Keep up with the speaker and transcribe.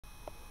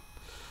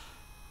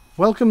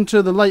Welcome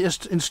to the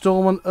latest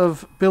instalment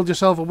of Build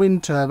Yourself a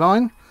Wind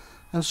Turbine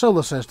and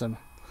Solar System.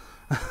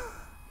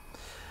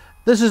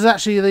 This is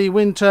actually the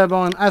wind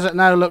turbine as it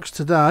now looks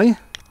today.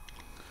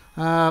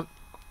 I've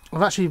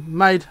actually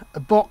made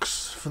a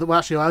box for the, well,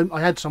 actually I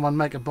had someone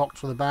make a box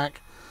for the back.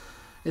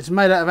 It's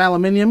made out of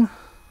aluminium.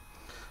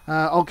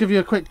 I'll give you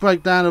a quick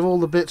breakdown of all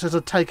the bits as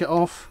I take it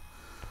off.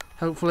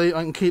 Hopefully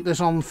I can keep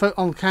this on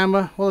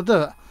camera while I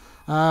do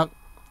it.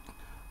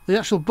 The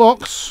actual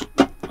box,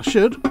 I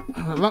should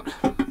have a look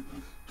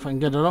if I can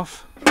get it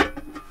off.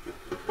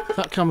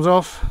 That comes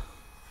off.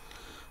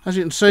 As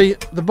you can see,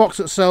 the box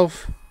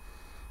itself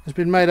has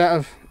been made out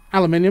of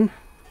aluminium,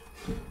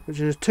 which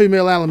is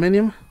 2mm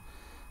aluminium.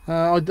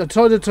 I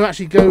decided to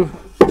actually go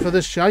for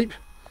this shape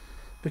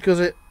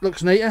because it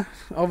looks neater,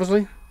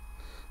 obviously.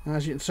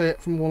 As you can see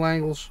it from all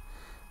angles.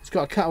 It's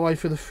got a cutaway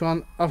for the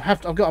front.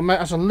 I've got to make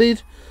as a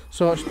lid,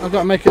 so I've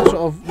got to make it sort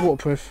of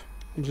waterproof,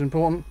 which is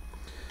important.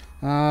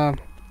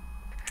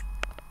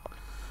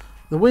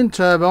 The wind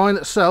turbine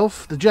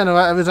itself, the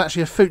generator, is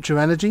actually a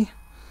futurenergy,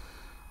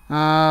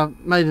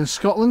 made in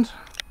Scotland.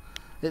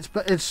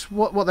 It's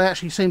what they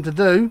actually seem to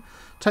do: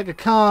 take a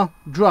car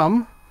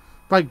drum,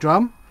 brake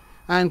drum,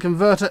 and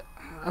convert it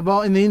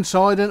about in the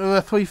inside into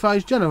a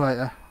 3-phase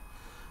generator,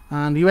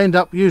 and you end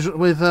up usually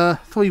with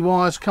 3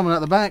 wires coming out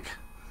the back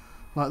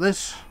like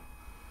this.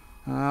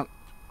 Down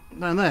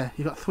there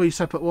you've got 3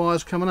 separate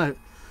wires coming out.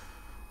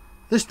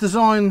 This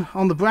design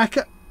on the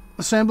bracket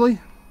assembly,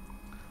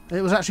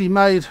 it was actually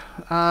made,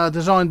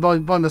 designed by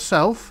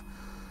myself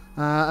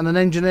and an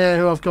engineer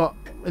who I've got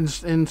in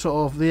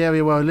sort of the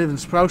area where I live in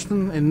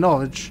Sproston in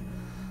Norwich.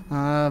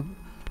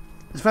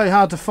 It's very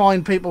hard to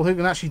find people who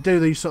can actually do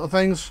these sort of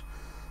things,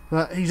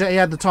 but he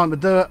had the time to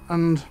do it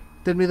and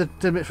did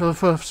it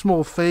for a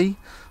small fee,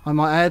 I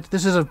might add.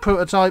 This is a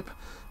prototype,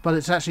 but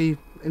it's actually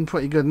in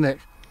pretty good nick.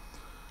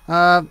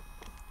 The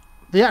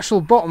actual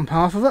bottom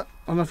half of it,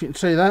 I don't know if you can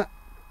see that,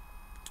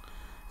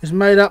 is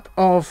made up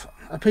of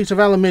a piece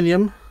of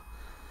aluminium.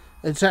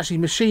 It's actually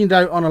machined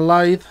out on a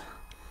lathe.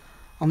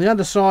 On the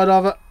underside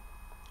of it,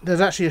 there's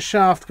actually a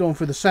shaft going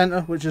through the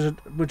centre, which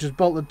is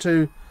bolted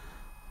to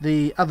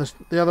the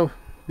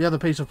other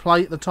piece of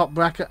plate, the top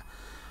bracket.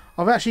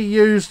 I've actually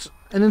used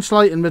an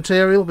insulating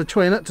material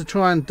between it to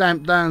try and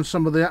damp down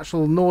some of the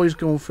actual noise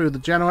going through the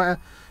generator,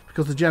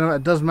 because the generator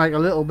does make a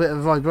little bit of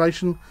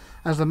vibration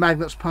as the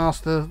magnets pass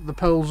the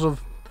poles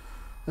of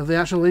the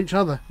actual each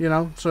other, you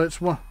know. So it's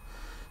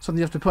something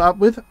you have to put up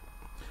with.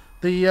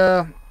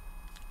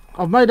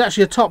 I've made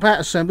actually a top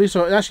hat assembly,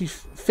 so it actually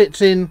fits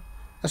in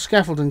a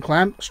scaffolding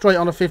clamp straight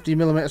on a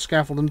 50mm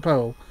scaffolding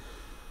pole,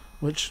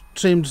 which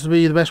seems to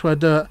be the best way to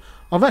do it.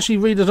 I've actually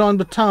redesigned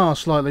the tar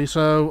slightly,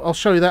 so I'll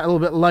show you that a little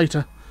bit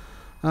later.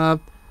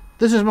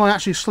 This is my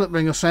actually slip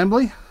ring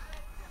assembly,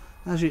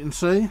 as you can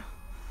see.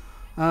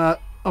 I've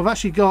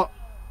actually got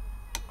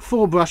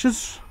 4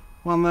 brushes,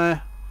 one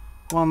there,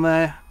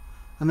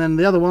 and then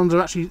the other ones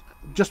are actually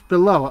just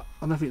below it. I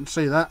don't know if you can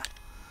see that.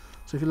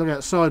 So if you look at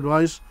it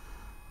sideways,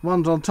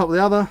 one's on top of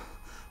the other.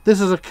 This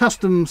is a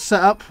custom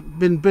setup,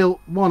 been built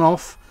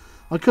one-off.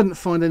 I couldn't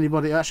find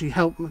anybody to actually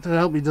help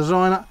me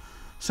design it,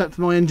 except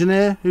my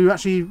engineer, who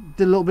actually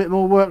did a little bit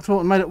more work to it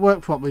and made it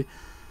work properly.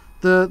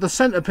 The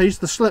centerpiece,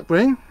 the slip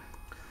ring,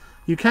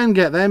 you can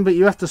get them, but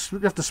you have to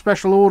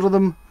special order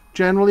them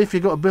generally if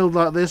you've got a build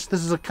like this.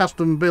 This is a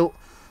custom built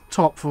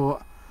top for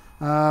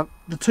it.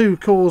 The 2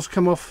 cores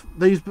come off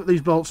these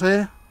bolts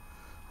here.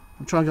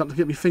 I'm trying not to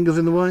get my fingers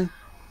in the way.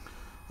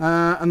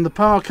 And the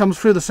power comes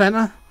through the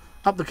centre,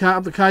 up the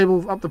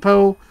cable, up the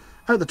pole,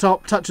 out the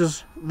top,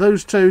 touches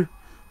those 2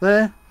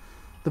 there.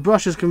 The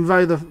brushes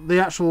convey the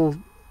actual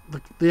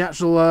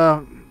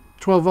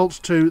 12 volts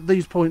to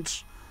these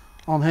points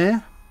on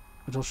here,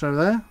 which I'll show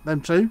there,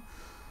 them 2.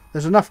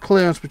 There's enough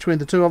clearance between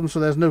the 2 of them,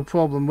 so there's no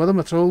problem with them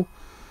at all.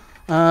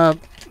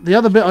 The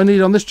other bit I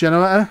need on this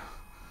generator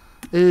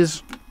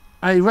is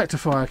a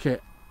rectifier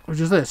kit, which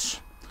is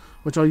this,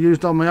 which I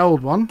used on my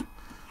old one.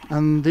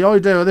 And the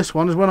idea of this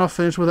one is when I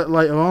finish with it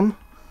later on,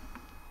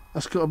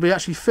 that's got to be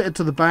actually fitted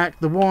to the back.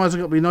 The wires have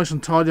got to be nice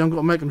and tidy. I've got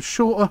to make them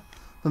shorter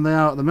than they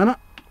are at the minute.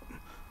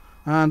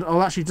 And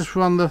I'll actually just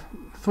run the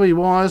 3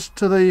 wires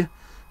to the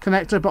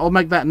connector, but I'll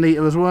make that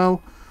neater as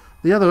well.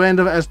 The other end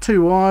of it has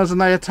 2 wires,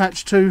 and they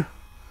attach to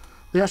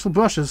the actual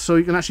brushes, so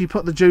you can actually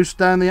put the juice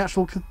down the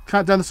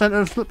centre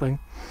of the slip ring.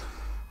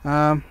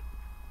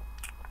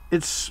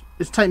 It's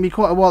taken me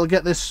quite a while to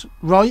get this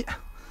right.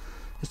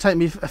 It's taken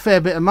me a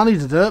fair bit of money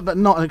to do it, but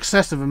not an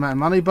excessive amount of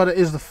money, but it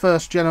is the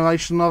first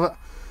generation of it.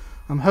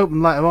 I'm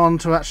hoping later on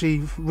to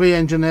actually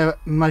re-engineer it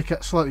and make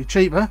it slightly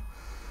cheaper,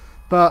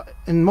 but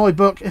in my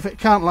book, if it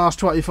can't last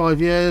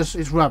 25 years,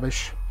 it's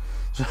rubbish.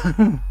 So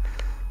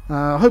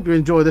I hope you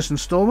enjoy this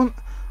instalment.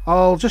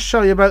 I'll just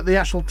show you about the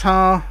actual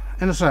tar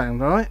in a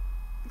second. Alright,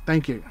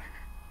 thank you.